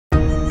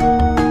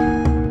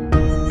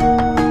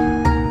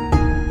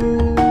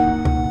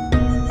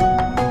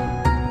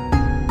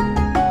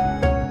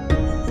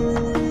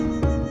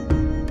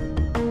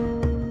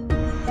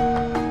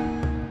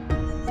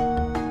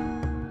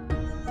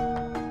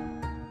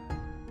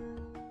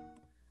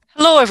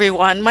Hello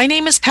everyone, my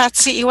name is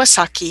Patsy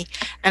Iwasaki,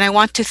 and I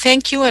want to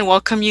thank you and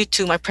welcome you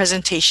to my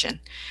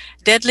presentation,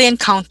 Deadly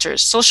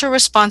Encounters, Social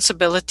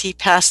Responsibility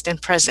Past and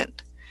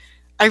Present.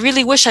 I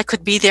really wish I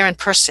could be there in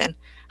person.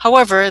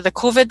 However, the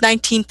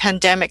COVID-19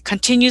 pandemic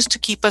continues to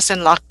keep us in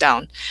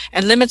lockdown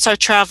and limits our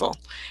travel,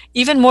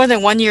 even more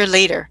than 1 year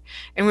later,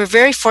 and we're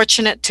very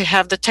fortunate to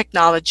have the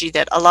technology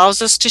that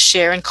allows us to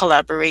share and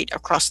collaborate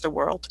across the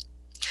world.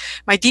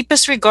 My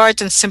deepest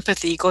regards and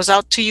sympathy goes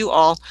out to you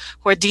all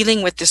who are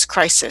dealing with this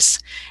crisis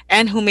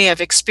and who may have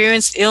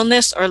experienced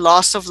illness or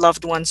loss of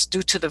loved ones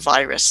due to the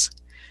virus.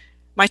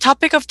 My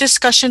topic of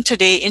discussion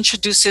today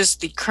introduces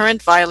the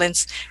current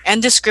violence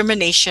and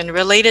discrimination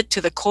related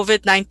to the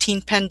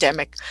COVID-19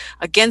 pandemic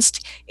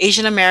against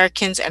Asian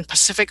Americans and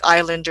Pacific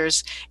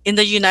Islanders in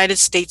the United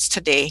States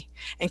today,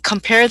 and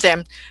compare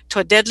them to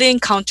a deadly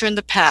encounter in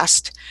the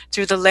past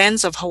through the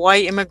lens of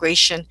Hawaii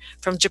immigration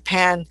from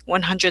Japan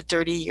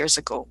 130 years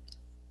ago.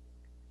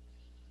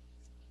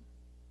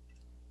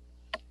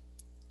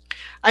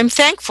 I'm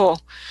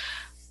thankful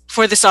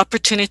for this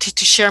opportunity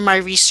to share my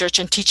research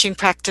and teaching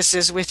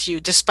practices with you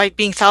despite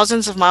being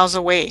thousands of miles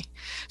away.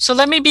 So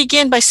let me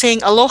begin by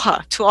saying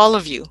aloha to all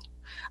of you.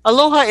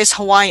 Aloha is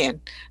Hawaiian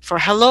for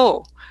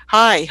hello,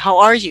 hi, how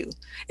are you?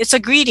 It's a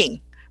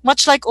greeting,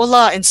 much like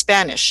hola in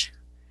Spanish.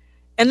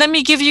 And let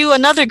me give you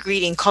another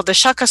greeting called the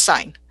shaka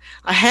sign,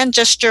 a hand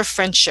gesture of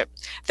friendship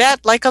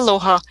that, like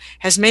aloha,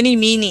 has many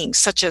meanings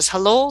such as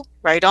hello,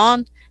 right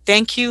on,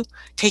 thank you,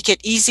 take it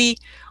easy,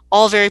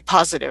 all very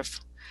positive.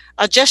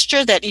 A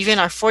gesture that even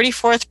our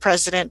 44th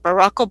President,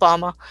 Barack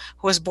Obama,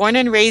 who was born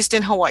and raised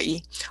in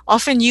Hawaii,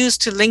 often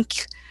used to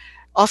link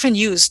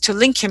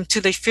him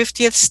to the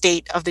 50th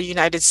state of the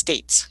United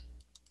States.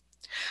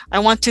 I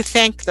want to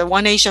thank the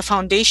One Asia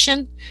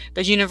Foundation,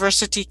 the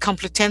University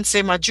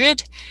Complutense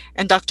Madrid,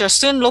 and Dr.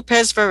 Asun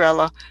Lopez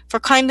Varela for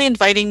kindly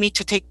inviting me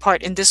to take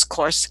part in this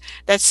course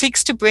that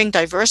seeks to bring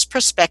diverse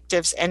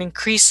perspectives and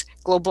increase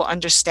global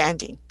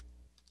understanding.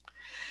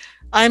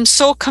 I am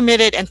so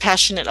committed and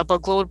passionate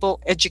about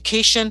global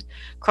education,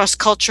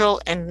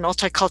 cross-cultural and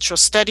multicultural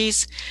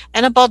studies,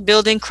 and about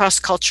building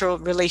cross-cultural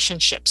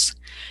relationships.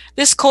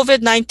 This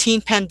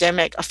COVID-19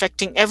 pandemic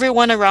affecting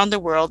everyone around the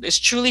world is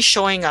truly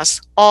showing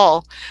us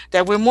all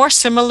that we're more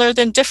similar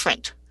than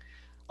different.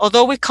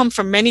 Although we come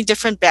from many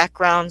different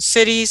backgrounds,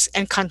 cities,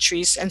 and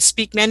countries, and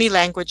speak many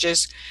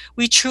languages,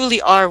 we truly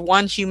are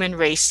one human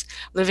race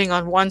living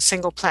on one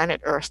single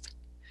planet Earth.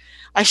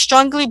 I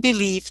strongly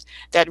believe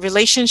that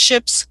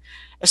relationships,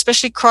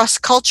 especially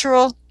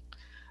cross-cultural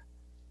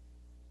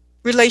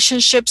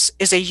relationships,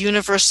 is a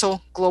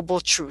universal global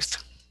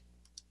truth.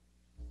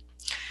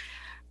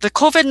 The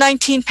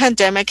COVID-19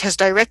 pandemic has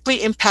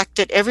directly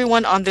impacted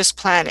everyone on this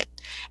planet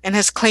and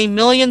has claimed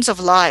millions of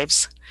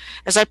lives.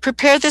 As I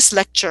prepare this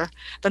lecture,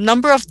 the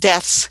number of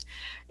deaths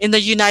in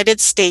the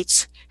United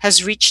States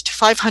has reached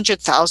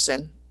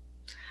 500,000,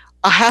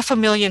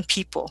 500,000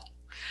 people,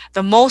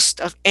 the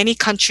most of any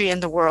country in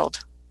the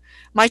world.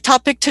 My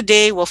topic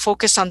today will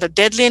focus on the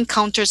deadly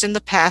encounters in the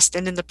past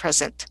and in the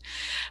present.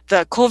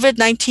 The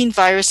COVID-19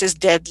 virus is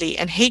deadly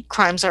and hate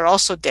crimes are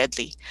also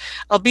deadly.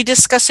 I'll be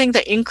discussing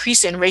the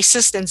increase in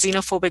racist and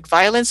xenophobic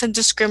violence and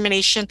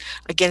discrimination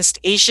against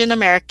Asian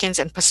Americans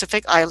and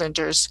Pacific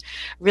Islanders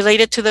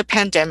related to the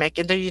pandemic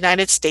in the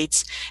United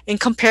States and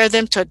compare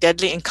them to a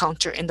deadly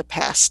encounter in the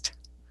past.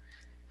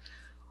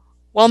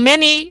 While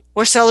many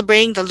were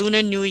celebrating the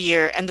Lunar New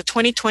Year and the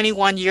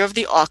 2021 Year of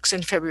the Ox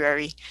in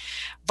February,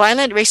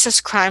 violent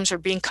racist crimes were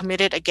being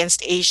committed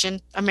against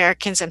Asian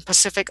Americans and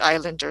Pacific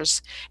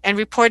Islanders and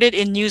reported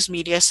in news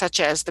media such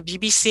as the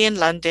BBC in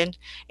London,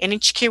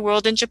 NHK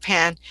World in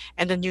Japan,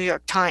 and the New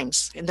York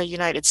Times in the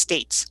United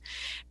States.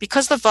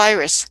 Because the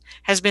virus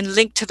has been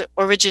linked to the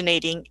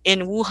originating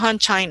in Wuhan,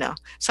 China,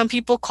 some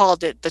people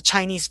called it the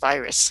Chinese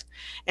virus,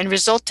 and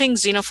resulting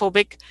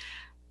xenophobic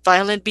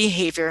violent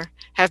behavior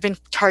have been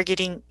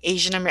targeting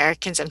Asian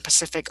Americans and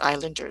Pacific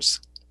Islanders.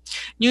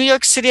 New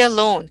York City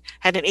alone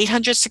had an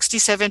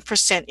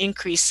 867%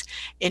 increase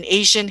in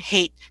Asian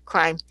hate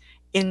crime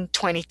in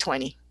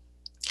 2020.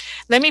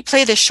 Let me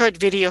play this short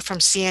video from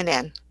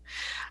CNN.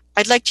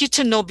 I'd like you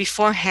to know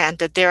beforehand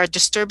that there are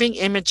disturbing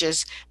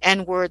images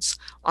and words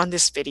on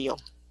this video.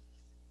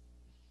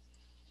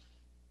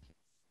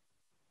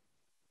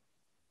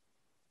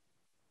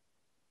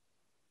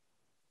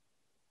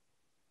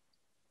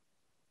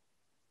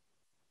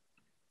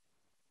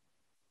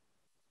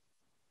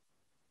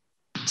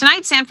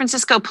 Tonight, San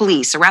Francisco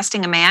police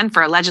arresting a man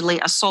for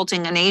allegedly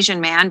assaulting an Asian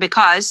man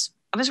because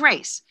of his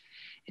race.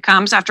 It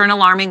comes after an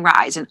alarming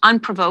rise in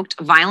unprovoked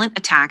violent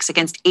attacks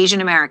against Asian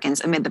Americans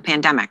amid the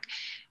pandemic.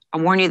 I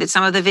warn you that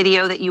some of the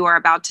video that you are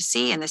about to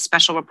see in this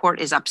special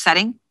report is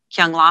upsetting.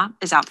 Kyung La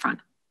is out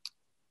front.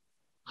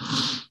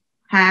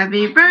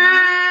 Happy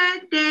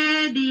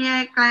birthday,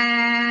 dear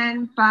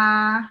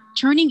grandpa.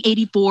 Turning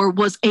 84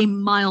 was a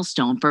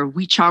milestone for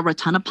Wicha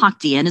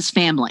Ratanapakdi and his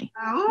family.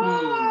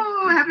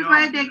 Oh, happy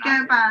birthday,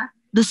 grandpa.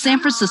 The San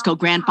Francisco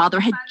grandfather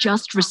had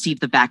just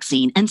received the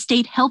vaccine and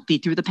stayed healthy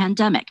through the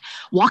pandemic,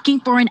 walking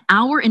for an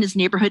hour in his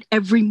neighborhood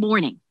every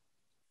morning.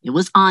 It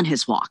was on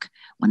his walk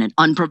when an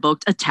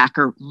unprovoked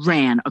attacker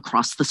ran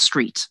across the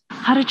street.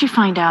 How did you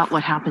find out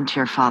what happened to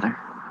your father?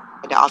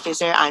 The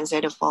officer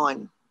answered the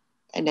phone,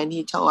 and then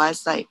he told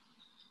us like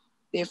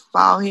they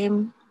found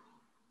him,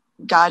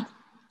 got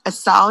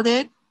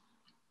assaulted.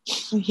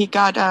 He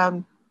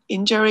got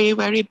injury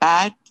very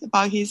bad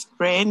about his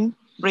brain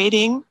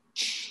breathing,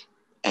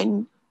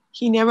 and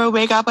he never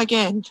wake up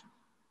again.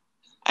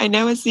 I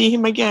never see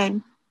him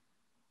again.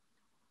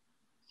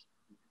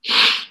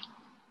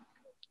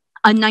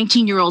 A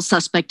 19-year-old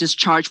suspect is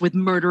charged with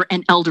murder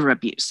and elder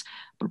abuse,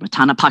 but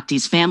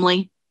Ratanapakdee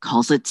family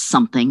calls it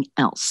something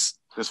else.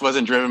 This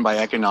wasn't driven by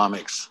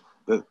economics.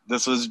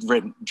 This was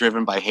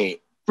driven by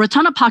hate.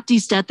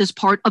 Ratanapakdee's death is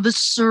part of a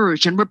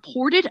surge in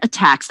reported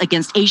attacks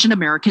against Asian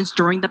Americans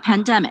during the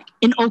pandemic.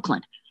 In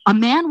Oakland, a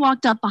man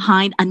walked up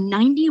behind a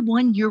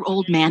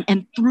 91-year-old man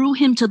and threw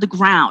him to the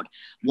ground,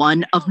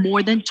 one of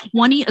more than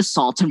 20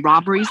 assaults and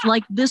robberies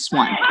like this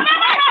one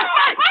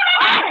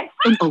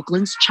in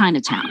Oakland's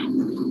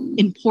Chinatown.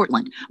 In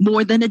Portland,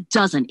 more than a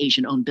dozen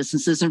Asian-owned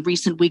businesses in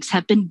recent weeks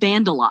have been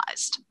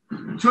vandalized.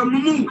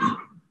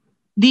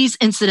 These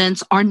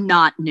incidents are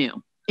not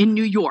new. In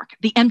New York,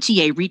 the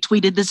MTA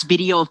retweeted this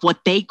video of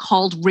what they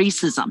called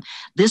racism.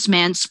 This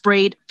man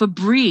sprayed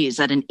Febreze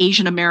at an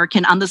Asian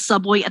American on the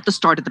subway at the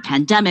start of the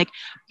pandemic,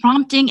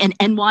 prompting an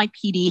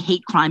NYPD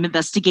hate crime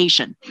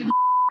investigation.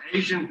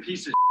 Asian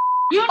piece of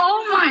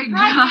Oh my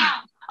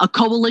God. A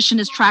coalition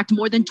has tracked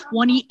more than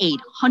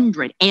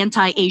 2,800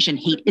 anti-Asian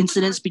hate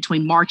incidents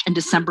between March and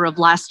December of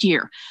last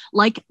year,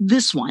 like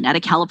this one at a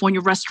California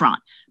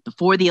restaurant.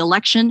 Before the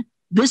election,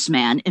 this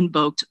man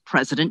invoked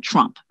President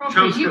Trump.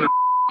 Trump's gonna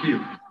you.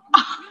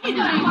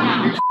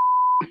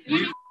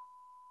 You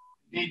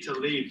need to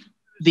leave.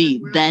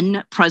 The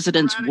then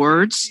president's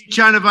words,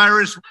 China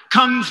virus,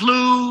 Kung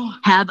flu,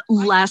 have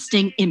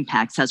lasting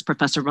impacts, says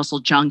Professor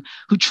Russell Jung,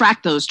 who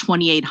tracked those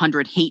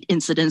 2,800 hate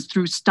incidents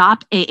through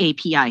Stop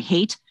AAPI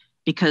Hate,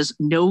 because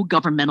no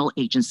governmental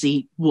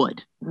agency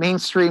would.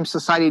 Mainstream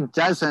society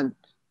doesn't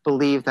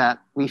believe that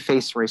we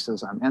face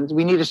racism, and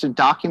we needed to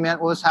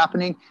document what was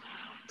happening.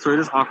 So we're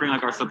just offering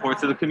like our support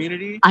to the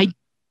community.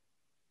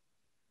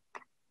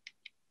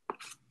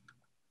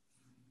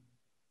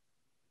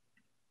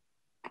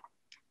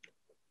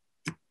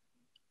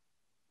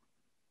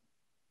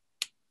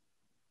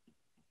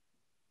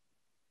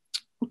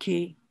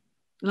 Okay,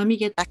 let me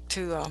get back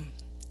to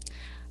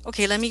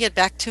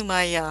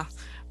my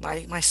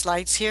my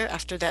slides here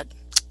after that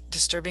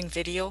disturbing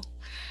video.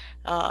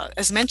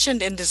 As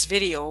mentioned in this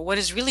video, what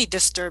is really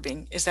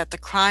disturbing is that the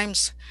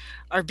crimes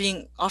are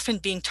often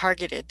being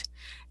targeted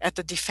at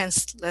the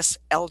defenseless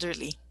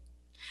elderly.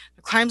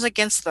 The crimes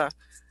against the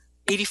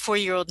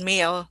 84-year-old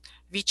male,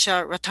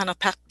 Vicha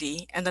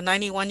Ratanapakdee, and the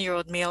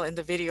 91-year-old male in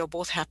the video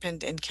both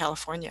happened in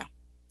California.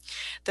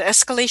 The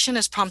escalation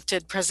has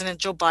prompted President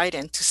Joe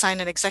Biden to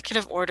sign an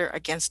executive order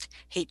against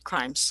hate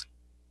crimes.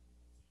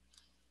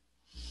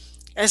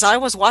 As I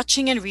was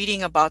watching and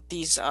reading about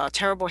these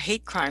terrible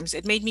hate crimes,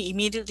 it made me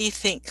immediately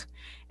think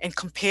and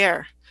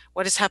compare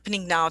what is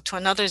happening now to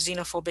another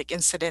xenophobic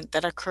incident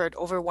that occurred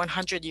over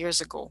 100 years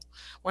ago,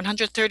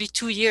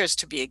 132 years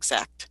to be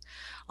exact.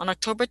 On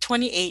October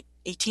 28,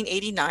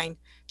 1889,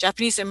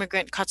 Japanese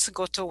immigrant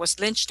Katsugoto was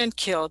lynched and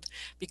killed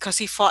because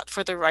he fought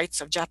for the rights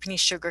of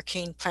Japanese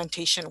sugarcane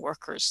plantation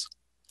workers.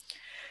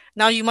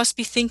 Now you must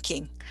be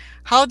thinking,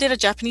 how did a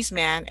Japanese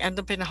man end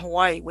up in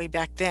Hawaii way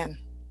back then?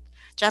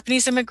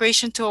 Japanese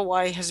immigration to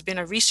Hawaii has been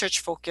a research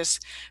focus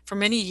for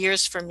many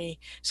years for me,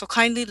 so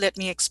kindly let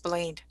me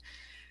explain.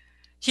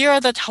 Here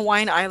are the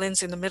Hawaiian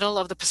Islands in the middle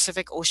of the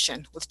Pacific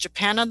Ocean, with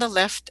Japan on the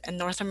left and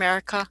North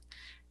America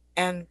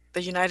and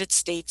the United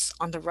States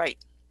on the right.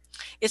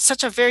 It's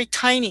such a very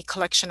tiny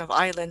collection of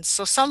islands,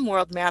 so some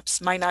world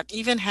maps might not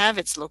even have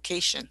its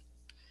location.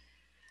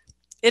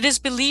 It is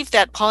believed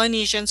that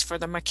Polynesians for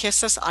the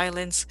Marquesas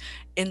Islands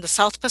in the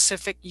South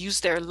Pacific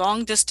used their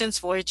long-distance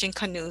voyaging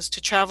canoes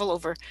to travel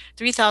over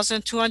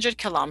 3,200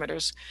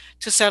 kilometers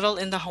to settle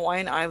in the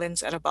Hawaiian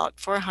Islands at about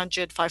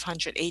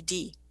 400-500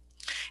 AD.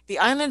 The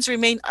islands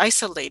remained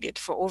isolated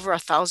for over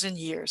 1,000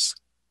 years.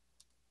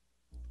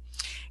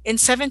 In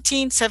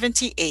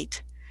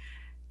 1778,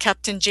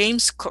 Captain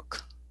James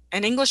Cook,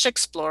 an English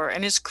explorer,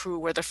 and his crew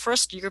were the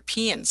first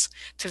Europeans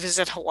to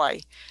visit Hawaii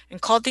and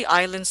called the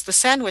islands the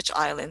Sandwich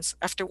Islands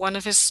after one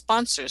of his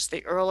sponsors,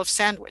 the Earl of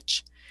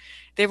Sandwich.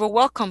 They were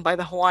welcomed by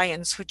the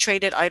Hawaiians, who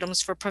traded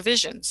items for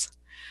provisions.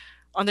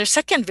 On their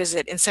second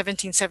visit in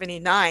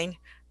 1779,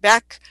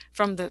 back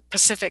from the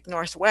Pacific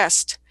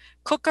Northwest,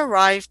 Cook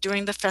arrived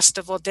during the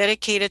festival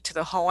dedicated to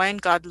the Hawaiian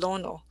god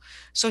Lono,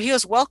 so he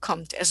was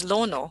welcomed as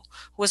Lono,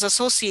 who was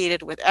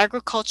associated with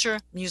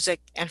agriculture, music,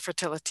 and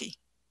fertility.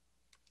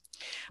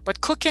 But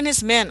Cook and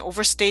his men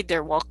overstayed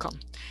their welcome,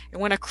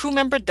 and when a crew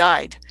member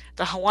died,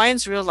 the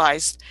Hawaiians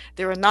realized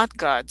they were not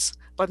gods,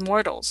 but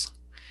mortals.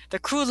 The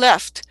crew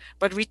left,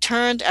 but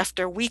returned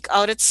after a week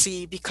out at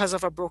sea because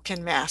of a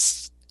broken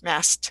mast.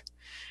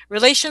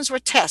 Relations were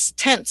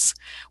tense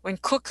when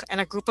Cook and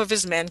a group of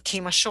his men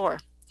came ashore.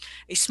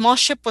 A small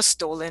ship was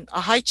stolen,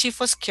 a high chief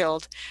was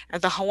killed,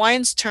 and the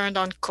Hawaiians turned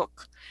on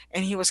Cook,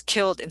 and he was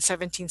killed in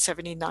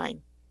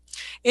 1779.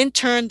 In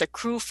turn, the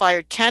crew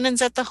fired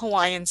cannons at the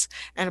Hawaiians,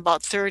 and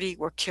about 30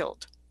 were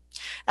killed.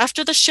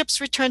 After the ships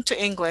returned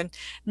to England,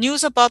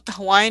 news about the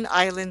Hawaiian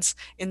Islands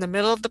in the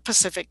middle of the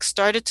Pacific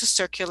started to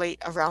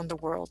circulate around the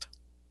world.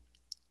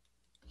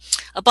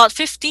 About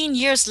 15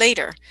 years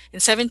later, in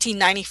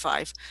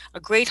 1795, a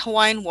great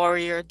Hawaiian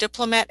warrior,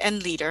 diplomat,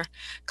 and leader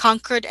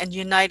conquered and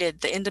united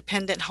the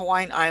independent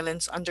Hawaiian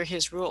Islands under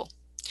his rule.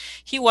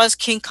 He was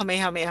King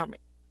Kamehameha,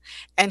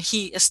 and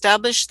he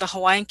established the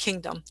Hawaiian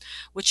Kingdom,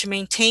 which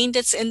maintained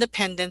its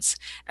independence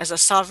as a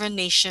sovereign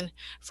nation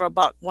for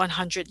about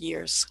 100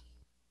 years.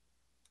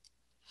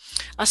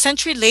 A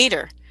century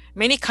later,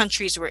 many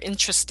countries were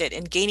interested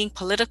in gaining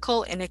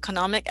political and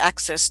economic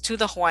access to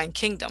the Hawaiian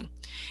Kingdom,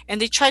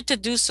 and they tried to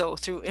do so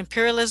through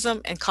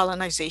imperialism and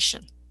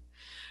colonization.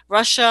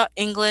 Russia,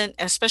 England,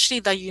 and especially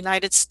the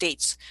United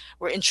States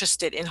were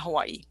interested in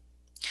Hawaii.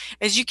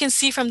 As you can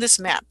see from this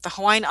map, the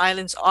Hawaiian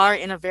Islands are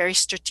in a very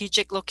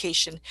strategic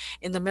location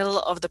in the middle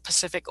of the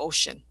Pacific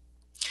Ocean.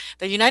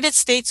 The United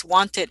States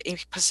wanted a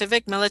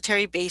Pacific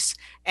military base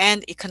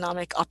and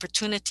economic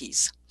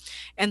opportunities.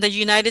 And the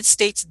United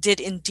States did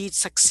indeed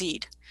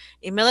succeed.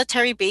 A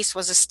military base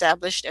was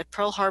established at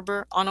Pearl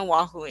Harbor on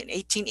Oahu in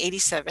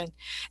 1887,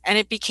 and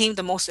it became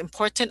the most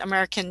important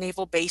American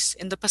naval base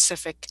in the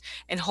Pacific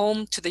and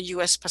home to the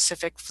U.S.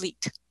 Pacific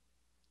Fleet.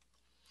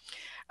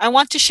 I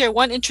want to share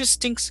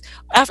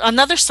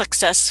another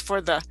success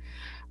for the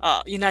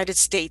United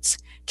States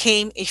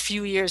came a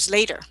few years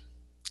later.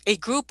 A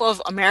group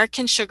of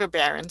American sugar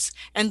barons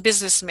and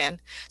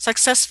businessmen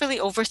successfully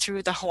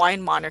overthrew the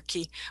Hawaiian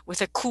monarchy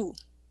with a coup.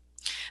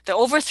 The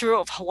overthrow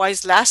of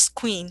Hawaii's last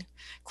queen,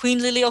 Queen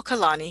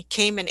Liliuokalani,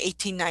 came in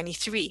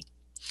 1893.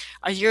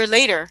 A year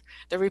later,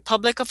 the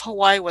Republic of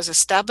Hawaii was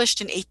established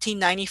in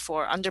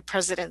 1894 under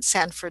President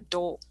Sanford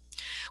Dole,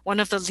 one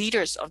of the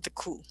leaders of the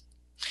coup.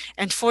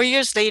 And 4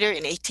 years later,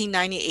 in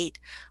 1898,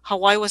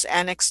 Hawaii was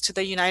annexed to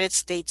the United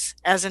States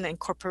as an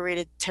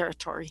incorporated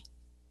territory.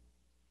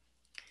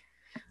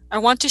 I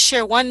want to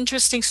share one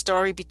interesting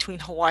story between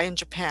Hawaii and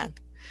Japan.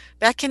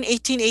 Back in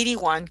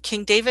 1881,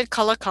 King David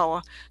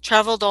Kalakaua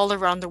traveled all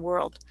around the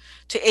world,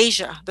 to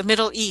Asia, the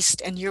Middle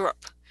East, and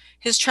Europe.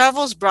 His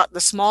travels brought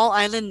the small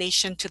island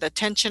nation to the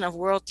attention of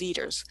world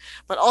leaders,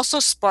 but also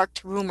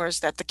sparked rumors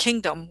that the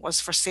kingdom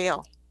was for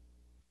sale.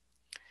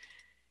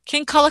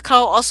 King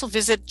Kalakaua also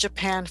visited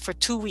Japan for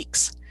 2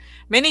 weeks.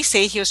 Many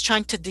say he was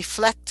trying to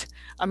deflect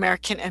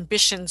American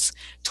ambitions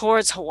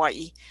towards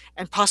Hawaii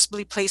and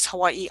possibly place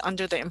Hawaii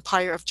under the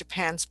Empire of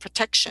Japan's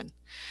protection.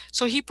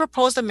 So he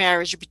proposed a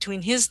marriage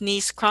between his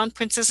niece, Crown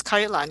Princess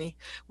Kailani,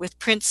 with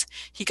Prince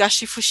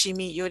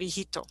Higashifushimi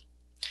Yorihito.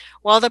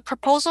 While the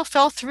proposal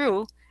fell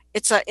through,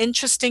 it's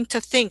interesting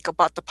to think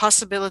about the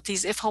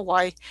possibilities if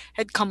Hawaii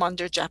had come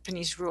under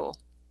Japanese rule.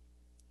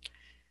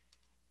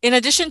 In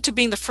addition to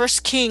being the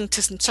first king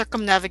to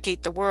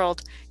circumnavigate the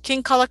world,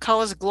 King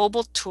Kalakaua's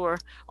global tour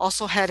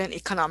also had an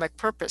economic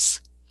purpose.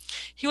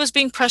 He was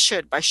being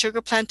pressured by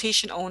sugar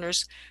plantation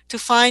owners to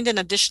find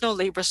additional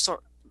labor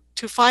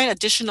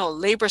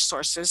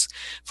sources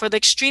for the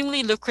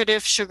extremely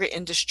lucrative sugar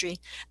industry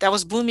that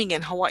was booming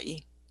in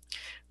Hawaii.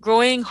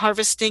 Growing,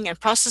 harvesting,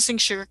 and processing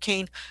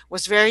sugarcane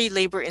was very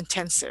labor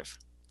intensive.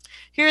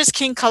 Here is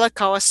King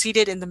Kalakaua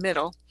seated in the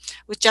middle,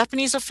 with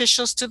Japanese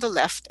officials to the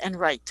left and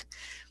right.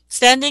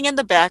 Standing in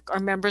the back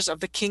are members of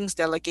the king's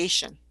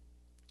delegation.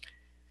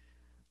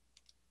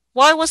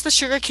 Why was the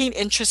sugarcane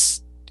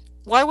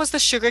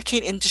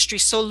industry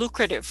so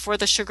lucrative for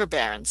the sugar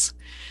barons?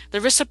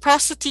 The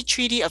Reciprocity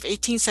Treaty of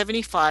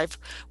 1875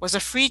 was a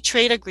free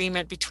trade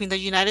agreement between the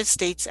United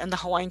States and the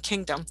Hawaiian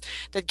Kingdom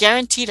that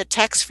guaranteed a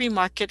tax-free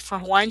market for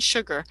Hawaiian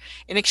sugar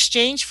in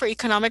exchange for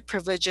economic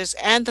privileges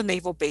and the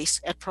naval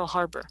base at Pearl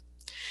Harbor.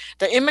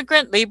 The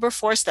immigrant labor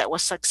force that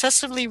was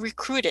successfully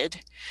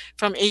recruited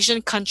from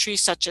Asian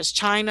countries such as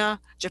China,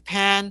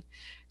 Japan,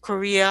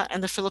 Korea,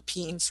 and the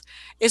Philippines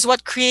is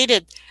what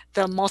created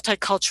the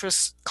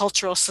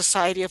multicultural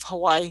society of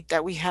Hawaii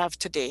that we have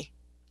today.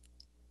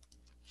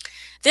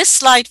 This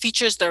slide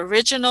features the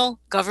original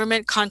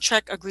government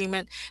contract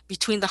agreement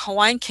between the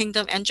Hawaiian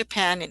Kingdom and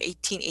Japan in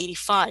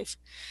 1885.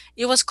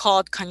 It was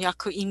called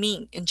Kanyaku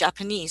Imin in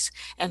Japanese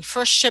and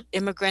First Ship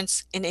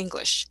Immigrants in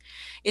English.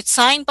 It's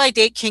signed by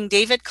King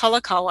David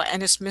Kalakaua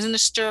and his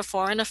Minister of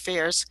Foreign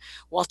Affairs,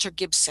 Walter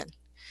Gibson.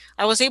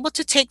 I was able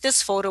to take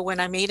this photo when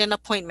I made an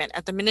appointment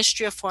at the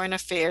Ministry of Foreign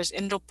Affairs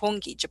in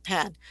Roppongi,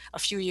 Japan, a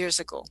few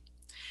years ago.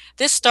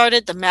 This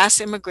started the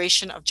mass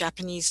immigration of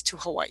Japanese to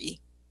Hawaii.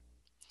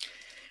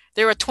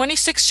 There were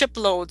 26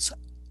 shiploads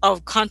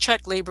of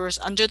contract laborers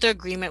under the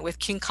agreement with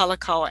King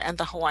Kalakaua and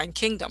the Hawaiian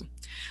Kingdom.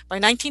 By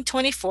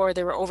 1924,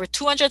 there were over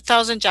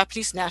 200,000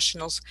 Japanese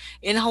nationals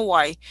in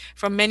Hawaii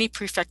from many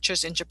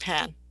prefectures in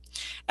Japan.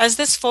 As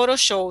this photo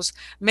shows,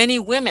 many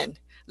women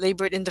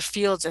labored in the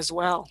fields as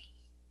well.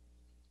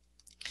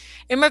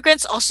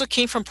 Immigrants also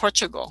came from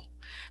Portugal.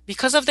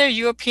 Because of their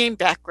European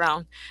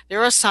background, they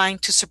were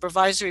assigned to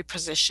supervisory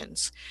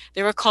positions.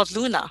 They were called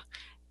Luna,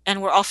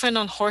 and were often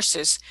on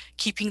horses,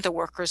 keeping the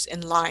workers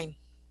in line.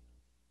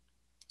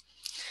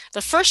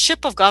 The first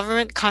ship of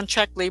government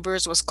contract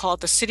laborers was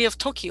called the City of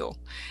Tokyo,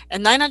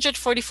 and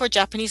 944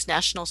 Japanese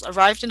nationals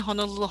arrived in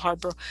Honolulu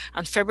Harbor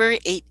on February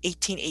 8,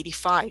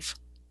 1885.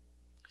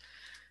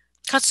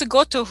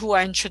 Katsugoto, who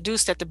I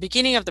introduced at the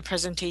beginning of the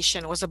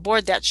presentation, was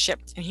aboard that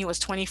ship, and he was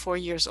 24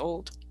 years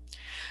old.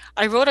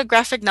 I wrote a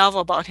graphic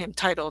novel about him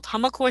titled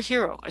Hamakua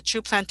Hero, A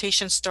True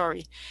Plantation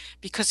Story,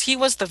 because he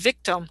was the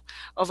victim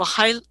of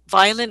a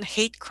violent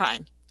hate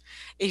crime,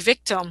 a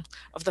victim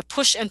of the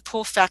push and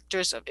pull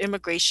factors of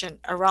immigration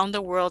around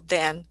the world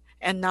then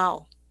and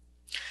now.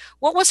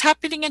 What was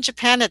happening in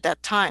Japan at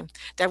that time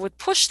that would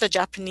push the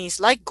Japanese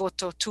like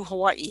Goto to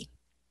Hawaii?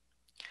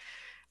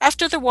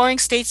 After the Warring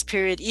States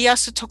period,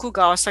 Ieyasu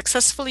Tokugawa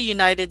successfully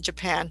united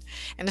Japan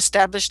and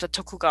established the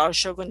Tokugawa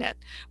shogunate,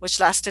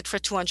 which lasted for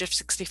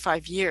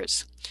 265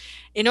 years.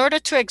 In order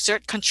to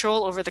exert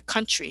control over the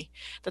country,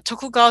 the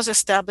Tokugawas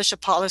established a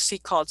policy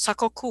called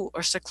sakoku,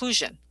 or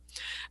seclusion.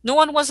 No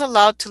one was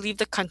allowed to leave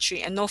the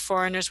country, and no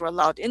foreigners were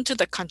allowed into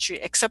the country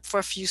except for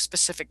a few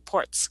specific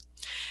ports.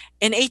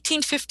 In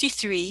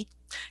 1853,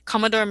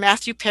 Commodore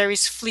Matthew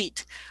Perry's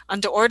fleet,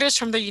 under orders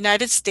from the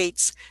United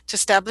States to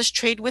establish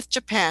trade with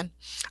Japan,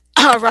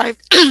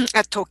 arrived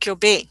at Tokyo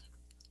Bay.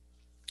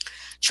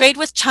 Trade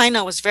with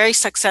China was very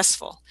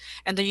successful,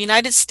 and the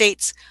United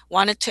States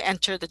wanted to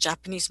enter the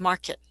Japanese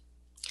market.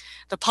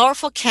 The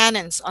powerful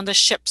cannons on the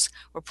ships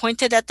were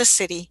pointed at the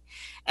city,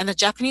 and the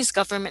Japanese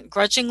government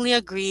grudgingly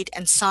agreed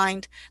and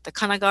signed the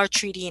Kanagawa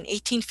Treaty in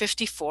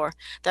 1854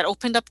 that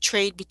opened up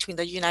trade between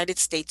the United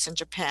States and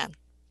Japan.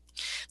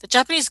 The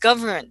Japanese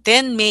government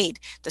then made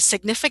the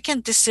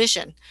significant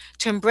decision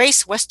to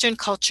embrace Western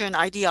culture and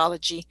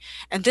ideology,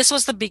 and this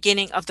was the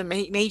beginning of the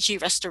Meiji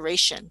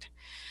Restoration.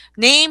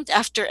 Named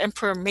after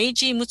Emperor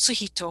Meiji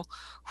Mutsuhito,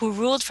 who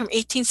ruled from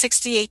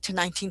 1868 to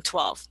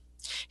 1912.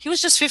 He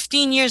was just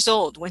 15 years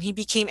old when he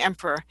became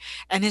emperor,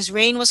 and his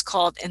reign was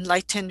called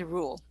Enlightened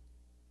Rule.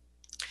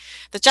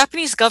 The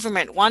Japanese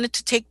government wanted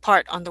to take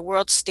part on the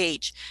world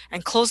stage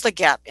and close the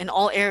gap in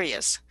all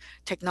areas: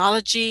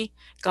 technology,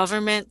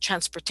 government,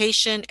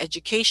 transportation,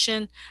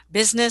 education,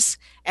 business,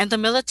 and the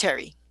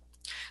military.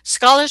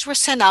 Scholars were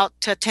sent out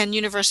to attend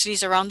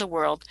universities around the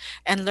world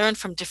and learn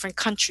from different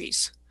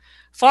countries.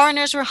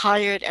 Foreigners were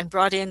hired and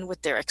brought in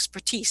with their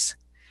expertise.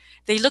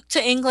 They looked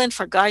to England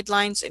for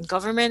guidelines in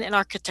government and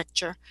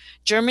architecture,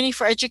 Germany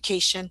for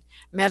education,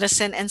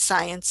 medicine, and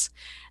science,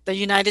 the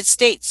United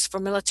States for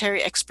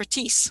military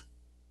expertise.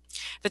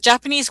 The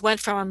Japanese went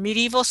from a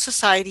medieval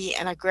society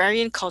and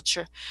agrarian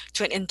culture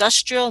to an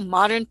industrial,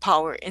 modern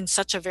power in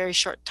such a very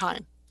short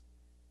time.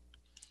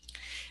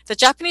 The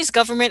Japanese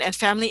government and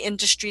family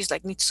industries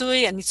like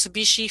Mitsui and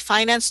Mitsubishi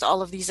financed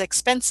all of these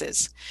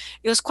expenses.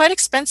 It was quite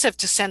expensive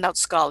to send out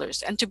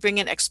scholars and to bring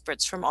in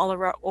experts from all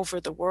over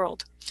the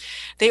world.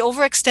 They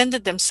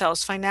overextended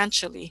themselves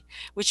financially,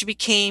 which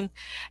became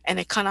an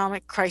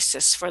economic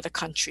crisis for the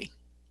country.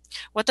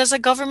 What does a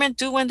government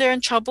do when they're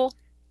in trouble?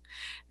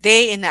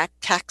 They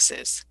enact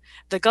taxes.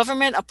 The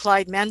government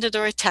applied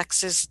mandatory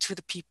taxes to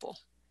the people.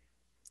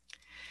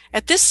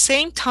 At this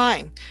same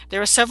time, there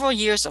were several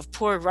years of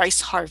poor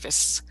rice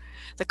harvests.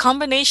 The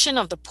combination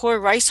of the poor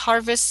rice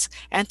harvests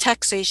and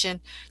taxation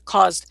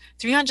caused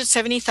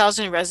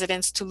 370,000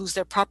 residents to lose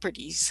their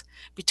properties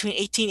between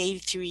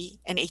 1883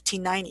 and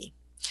 1890.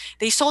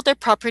 They sold their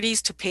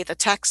properties to pay the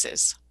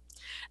taxes.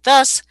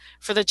 Thus,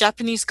 for the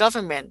Japanese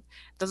government,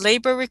 the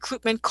labor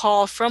recruitment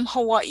call from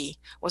Hawaii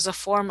was a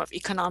form of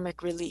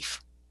economic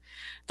relief.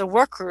 The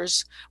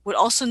workers would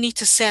also need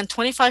to send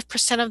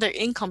 25% of their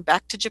income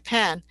back to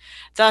Japan,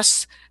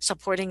 thus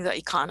supporting the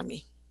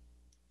economy.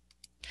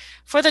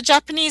 For the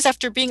Japanese,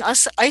 after being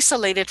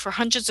isolated for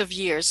hundreds of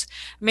years,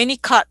 many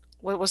caught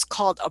what was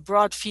called a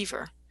broad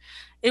fever.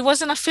 It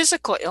wasn't a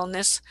physical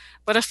illness,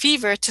 but a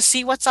fever to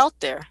see what's out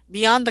there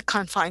beyond the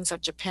confines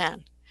of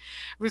Japan.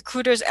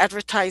 Recruiters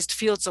advertised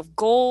fields of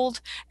gold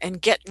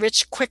and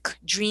get-rich-quick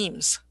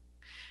dreams.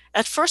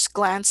 At first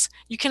glance,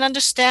 you can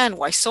understand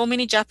why so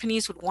many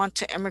Japanese would want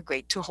to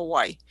emigrate to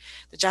Hawaii.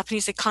 The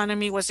Japanese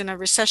economy was in a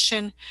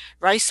recession,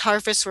 rice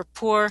harvests were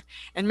poor,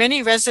 and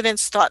many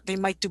residents thought they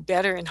might do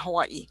better in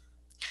Hawaii.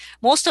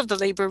 Most of the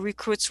labor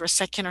recruits were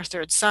second or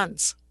third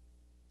sons.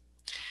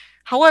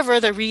 However,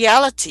 the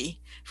reality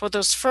for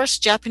those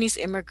first Japanese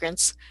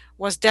immigrants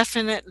was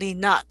definitely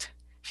not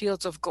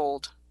fields of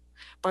gold,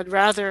 but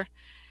rather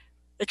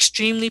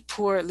extremely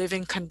poor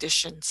living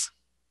conditions,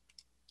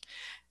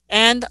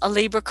 and a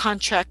labor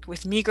contract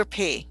with meager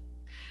pay,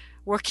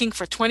 working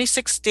for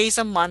 26 days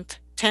a month,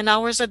 10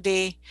 hours a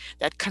day,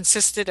 that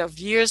consisted of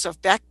years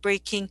of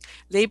back-breaking,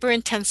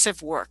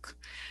 labor-intensive work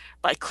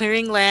by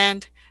clearing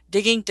land,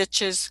 digging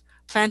ditches,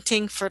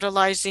 planting,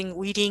 fertilizing,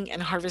 weeding,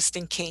 and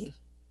harvesting cane.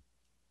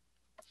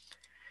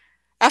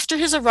 After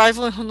his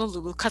arrival in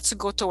Honolulu,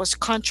 Katsugoto was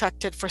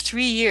contracted for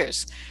 3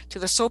 years to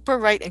the Soper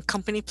Wright and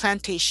Company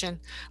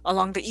plantation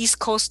along the east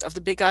coast of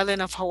the Big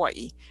Island of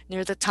Hawaii,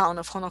 near the town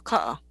of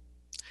Honoka'a.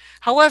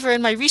 However,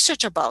 in my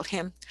research about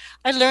him,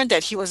 I learned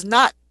that he was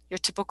not your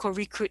typical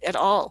recruit at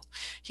all.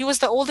 He was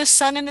the oldest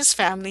son in his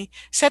family,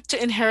 set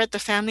to inherit the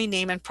family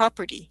name and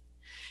property.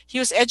 He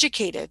was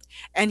educated,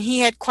 and he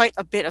had quite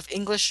a bit of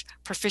English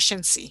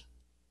proficiency.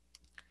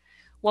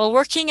 While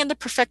working in the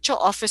prefectural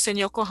office in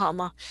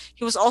Yokohama,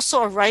 he was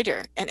also a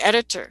writer and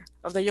editor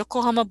of the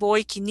Yokohama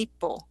Boiki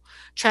Nippo,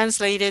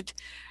 translated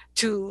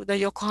to the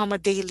Yokohama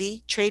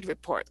Daily Trade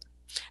Report,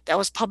 that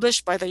was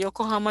published by the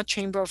Yokohama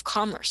Chamber of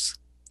Commerce.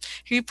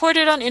 He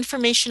reported on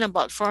information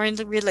about foreign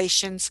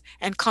relations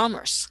and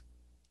commerce.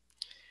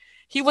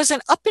 He was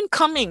an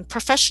up-and-coming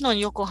professional in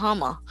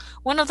Yokohama,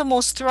 one of the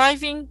most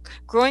thriving,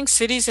 growing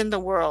cities in the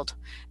world,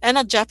 and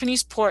a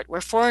Japanese port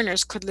where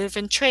foreigners could live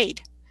and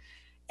trade.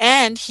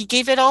 And he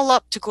gave it all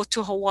up to go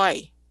to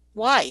Hawaii.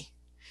 Why?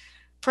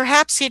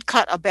 Perhaps he had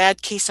caught a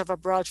bad case of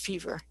abroad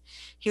fever.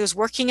 He was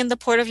working in the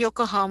port of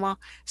Yokohama,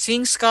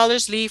 seeing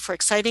scholars leave for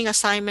exciting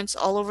assignments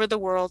all over the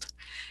world,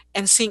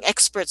 and seeing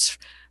experts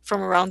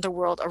from around the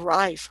world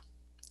arrive.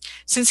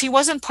 Since he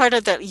wasn't part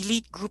of the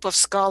elite group of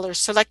scholars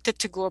selected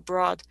to go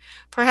abroad,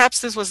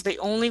 perhaps this was the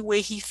only way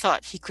he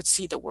thought he could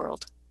see the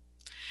world.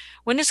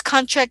 When his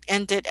contract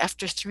ended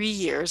after 3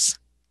 years,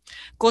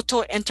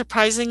 Goto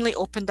enterprisingly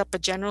opened up a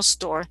general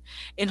store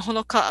in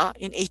Honoka'a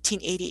in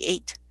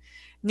 1888,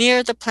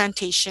 near the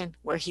plantation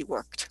where he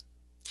worked.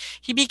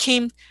 He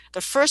became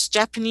the first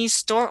Japanese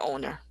store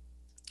owner.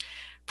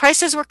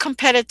 Prices were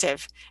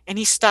competitive, and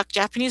he stocked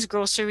Japanese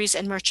groceries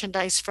and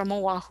merchandise from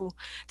Oahu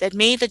that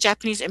made the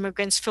Japanese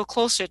immigrants feel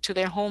closer to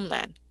their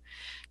homeland.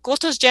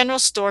 Goto's general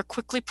store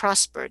quickly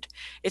prospered.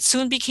 It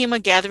soon became a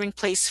gathering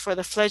place for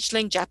the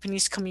fledgling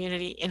Japanese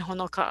community in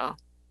Honoka'a.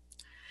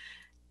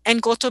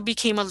 And Goto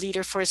became a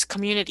leader for his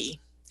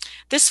community.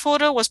 This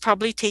photo was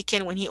probably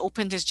taken when he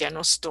opened his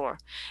general store.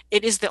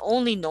 It is the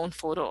only known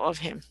photo of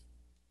him.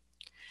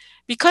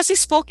 Because he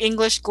spoke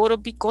English,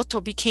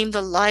 Goto became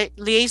the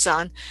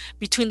liaison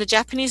between the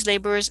Japanese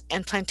laborers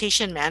and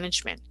plantation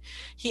management.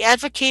 He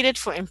advocated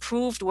for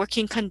improved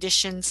working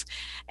conditions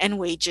and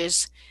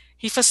wages.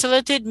 He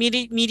facilitated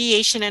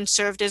mediation and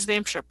served as the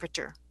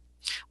interpreter.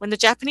 When the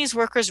Japanese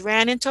workers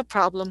ran into a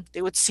problem,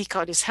 they would seek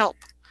out his help.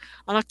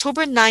 On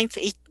October 9th,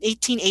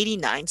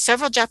 1889,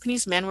 several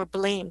Japanese men were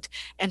blamed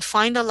and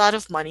fined a lot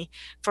of money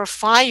for a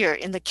fire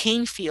in the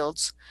cane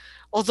fields,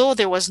 although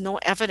there was no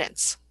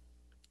evidence.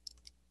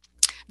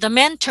 The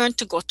men turned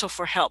to Goto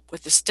for help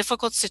with this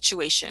difficult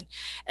situation,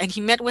 and he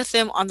met with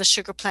them on the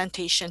sugar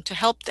plantation to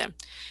help them,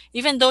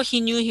 even though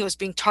he knew he was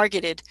being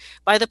targeted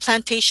by the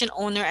plantation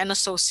owner and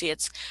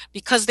associates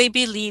because they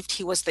believed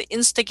he was the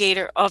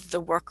instigator of the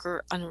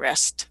worker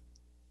unrest.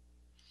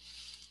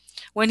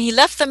 When he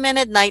left the men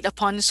at night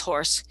upon his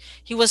horse,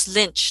 he was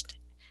lynched,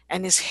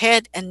 and his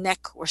head and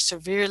neck were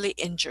severely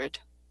injured.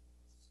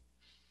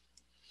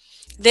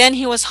 Then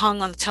he was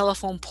hung on a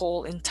telephone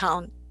pole in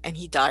town, and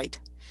he died.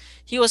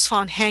 He was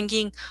found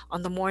hanging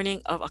on the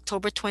morning of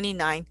October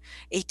 29,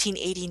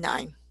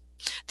 1889.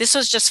 This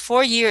was just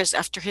 4 years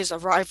after his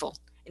arrival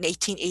in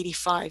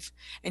 1885,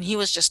 and he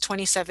was just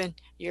 27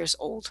 years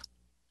old.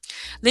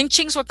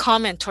 Lynchings were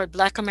common toward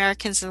Black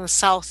Americans in the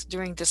South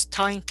during this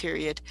time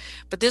period,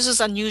 but this was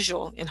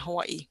unusual in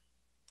Hawaii.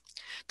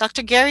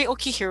 Dr. Gary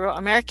Okihiro,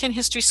 American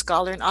history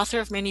scholar and author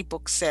of many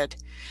books, said,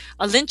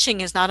 "A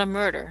lynching is not a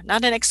murder,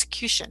 not an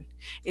execution.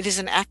 It is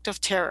an act of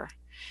terror.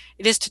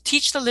 It is to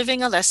teach the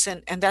living a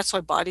lesson, and that's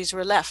why bodies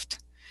were left.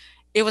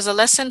 It was a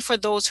lesson for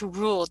those who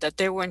ruled that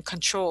they were in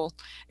control,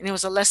 and it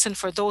was a lesson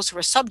for those who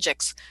were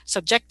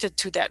subjected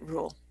to that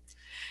rule,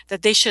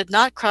 that they should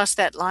not cross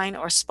that line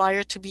or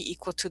aspire to be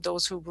equal to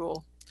those who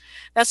rule.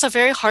 That's a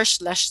very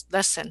harsh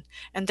lesson,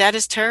 and that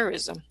is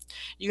terrorism.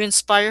 You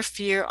inspire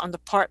fear on the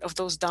part of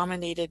those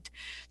dominated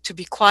to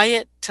be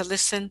quiet, to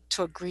listen,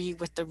 to agree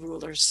with the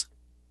rulers."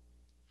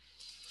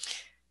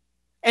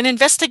 An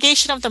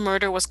investigation of the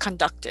murder was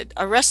conducted.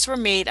 Arrests were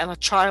made and a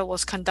trial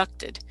was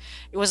conducted.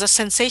 It was a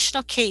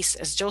sensational case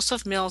as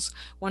Joseph Mills,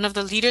 one of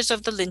the leaders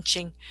of the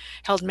lynching,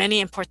 held many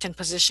important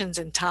positions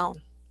in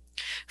town.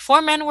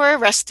 4 men were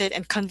arrested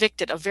and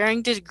convicted of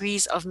varying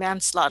degrees of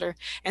manslaughter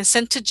and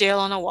sent to jail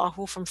on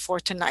Oahu from 4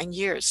 to 9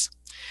 years.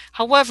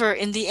 However,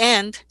 in the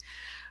end,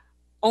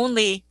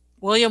 only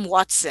William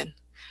Watson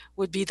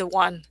would be the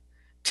one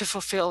to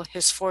fulfill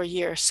his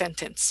 4-year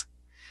sentence.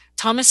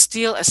 Thomas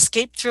Steele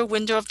escaped through a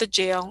window of the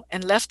jail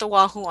and left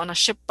Oahu on a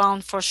ship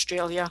bound for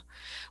Australia.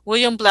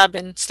 William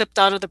Blabin slipped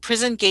out of the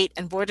prison gate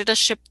and boarded a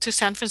ship to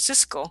San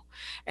Francisco,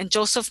 and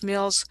Joseph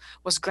Mills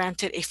was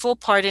granted a full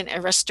pardon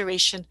and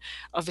restoration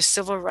of his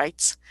civil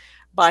rights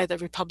by the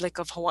Republic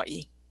of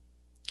Hawaii.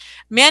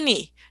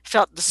 Many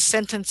felt the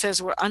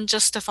sentences were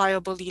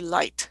unjustifiably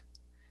light.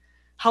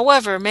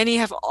 However, many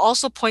have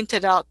also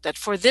pointed out that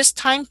for this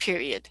time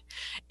period,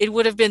 it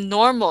would have been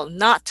normal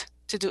not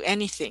to do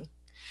anything.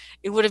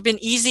 It would have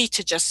been easy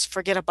to just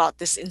forget about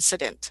this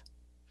incident.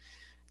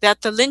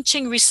 That the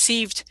lynching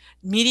received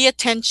media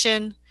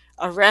attention,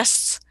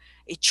 arrests,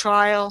 a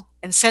trial,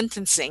 and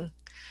sentencing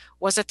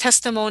was a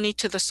testimony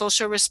to the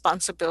social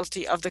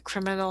responsibility of the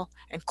criminal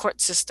and court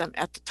system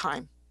at the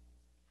time.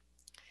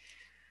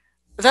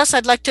 Thus,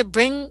 I'd like to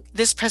bring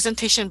this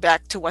presentation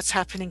back to what's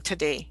happening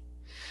today.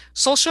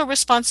 Social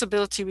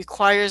responsibility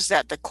requires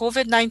that the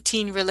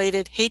COVID-19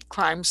 related hate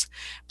crimes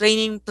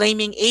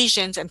blaming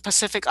Asians and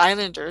Pacific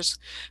Islanders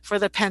for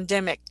the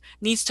pandemic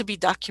needs to be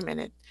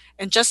documented,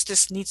 and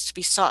justice needs to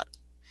be sought.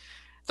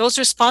 Those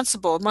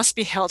responsible must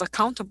be held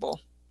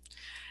accountable.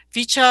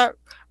 Vicha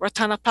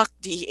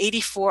Ratanapakdi,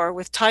 84,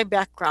 with Thai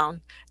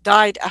background,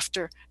 died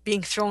after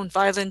being thrown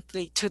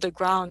violently to the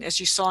ground, as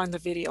you saw in the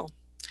video.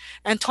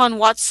 Antoine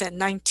Watson,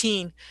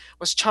 19,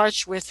 was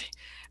charged with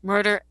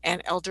murder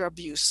and elder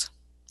abuse.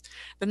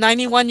 The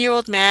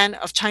 91-year-old man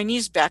of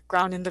Chinese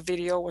background in the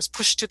video was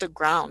pushed to the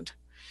ground.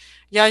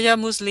 Yaya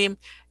Muslim,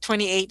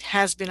 28,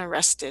 has been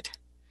arrested.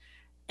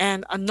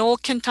 And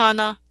Anol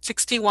Quintana,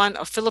 61,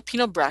 of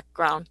Filipino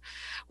background,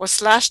 was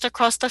slashed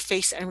across the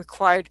face and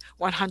required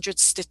 100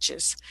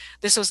 stitches.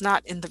 This was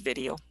not in the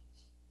video.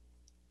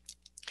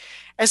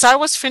 As I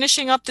was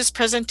finishing up this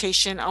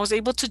presentation, I was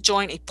able to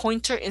join a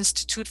Poynter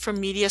Institute for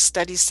Media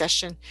Studies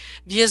session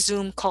via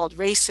Zoom called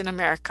Race in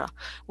America.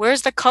 Where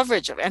is the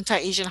coverage of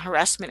anti-Asian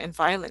harassment and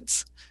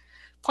violence?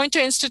 Poynter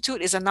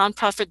Institute is a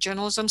nonprofit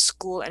journalism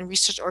school and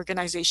research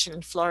organization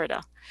in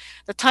Florida.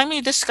 The timely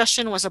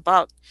discussion was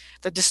about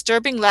the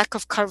disturbing lack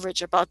of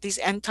coverage about these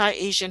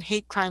anti-Asian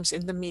hate crimes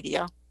in the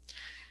media,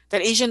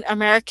 that Asian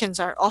Americans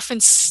are often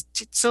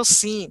still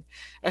seen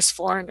as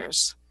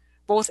foreigners,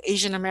 both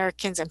Asian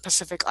Americans and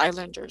Pacific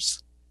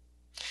Islanders,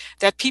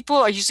 that people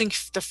are using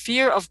the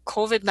fear of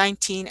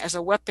COVID-19 as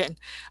a weapon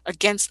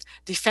against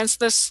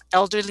defenseless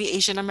elderly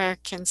Asian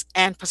Americans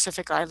and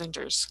Pacific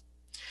Islanders,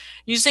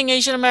 using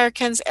Asian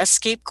Americans as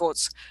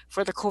scapegoats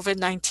for the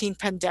COVID-19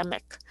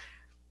 pandemic.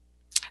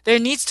 There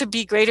needs to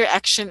be greater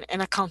action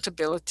and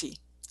accountability,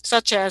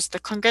 such as the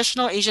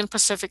Congressional Asian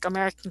Pacific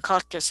American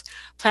Caucus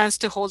plans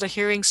to hold a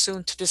hearing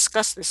soon to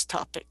discuss this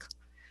topic.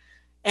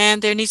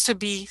 And there needs to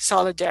be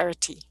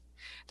solidarity,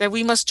 that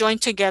we must join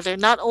together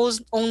not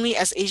only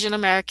as Asian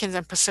Americans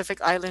and Pacific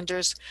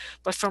Islanders,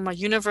 but from a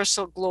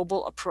universal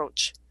global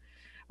approach.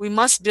 We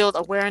must build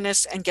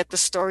awareness and get the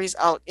stories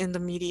out in the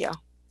media.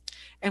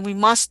 And we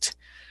must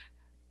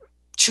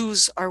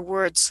choose our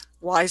words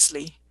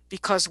wisely,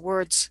 because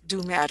words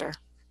do matter.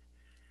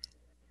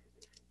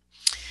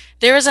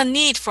 There is a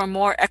need for a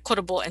more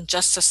equitable and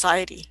just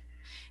society.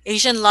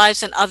 Asian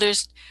lives and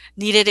others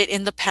needed it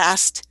in the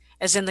past,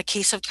 as in the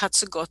case of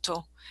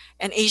Katsugoto,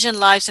 and Asian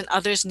lives and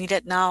others need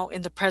it now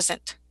in the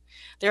present.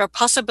 There are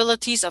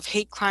possibilities of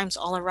hate crimes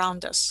all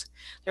around us.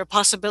 There are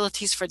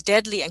possibilities for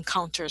deadly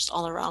encounters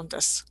all around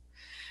us.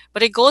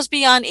 But it goes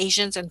beyond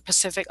Asians and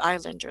Pacific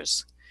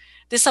Islanders.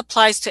 This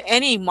applies to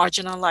any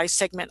marginalized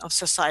segment of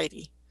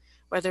society,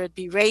 whether it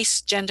be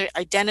race, gender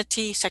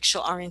identity,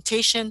 sexual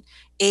orientation,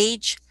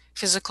 age,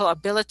 physical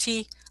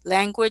ability,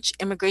 language,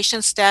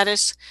 immigration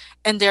status,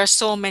 and there are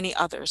so many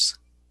others.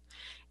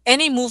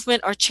 Any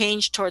movement or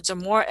change towards a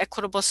more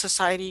equitable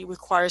society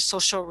requires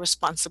social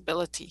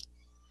responsibility.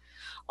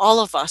 All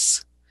of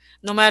us,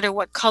 no matter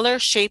what color,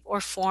 shape, or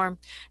form,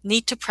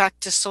 need to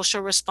practice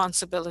social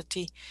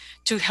responsibility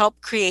to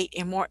help create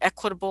a more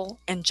equitable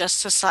and just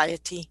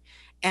society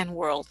and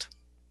world.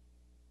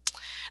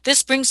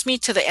 This brings me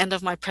to the end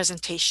of my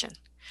presentation.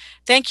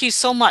 Thank you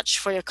so much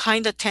for your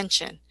kind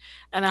attention,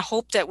 and I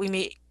hope that we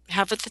may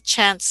have the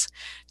chance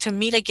to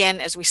meet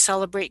again as we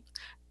celebrate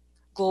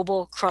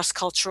global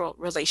cross-cultural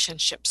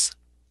relationships.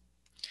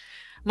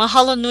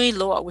 Mahalo nui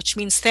loa, which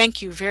means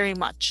thank you very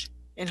much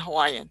in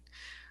Hawaiian.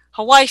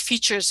 Hawaii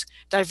features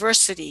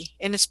diversity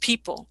in its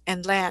people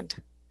and land.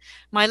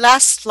 My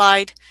last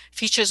slide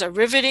features a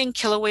riveting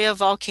Kilauea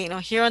volcano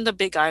here on the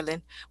Big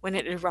Island when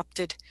it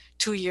erupted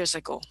 2 years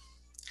ago.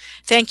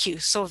 Thank you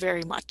so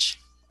very much.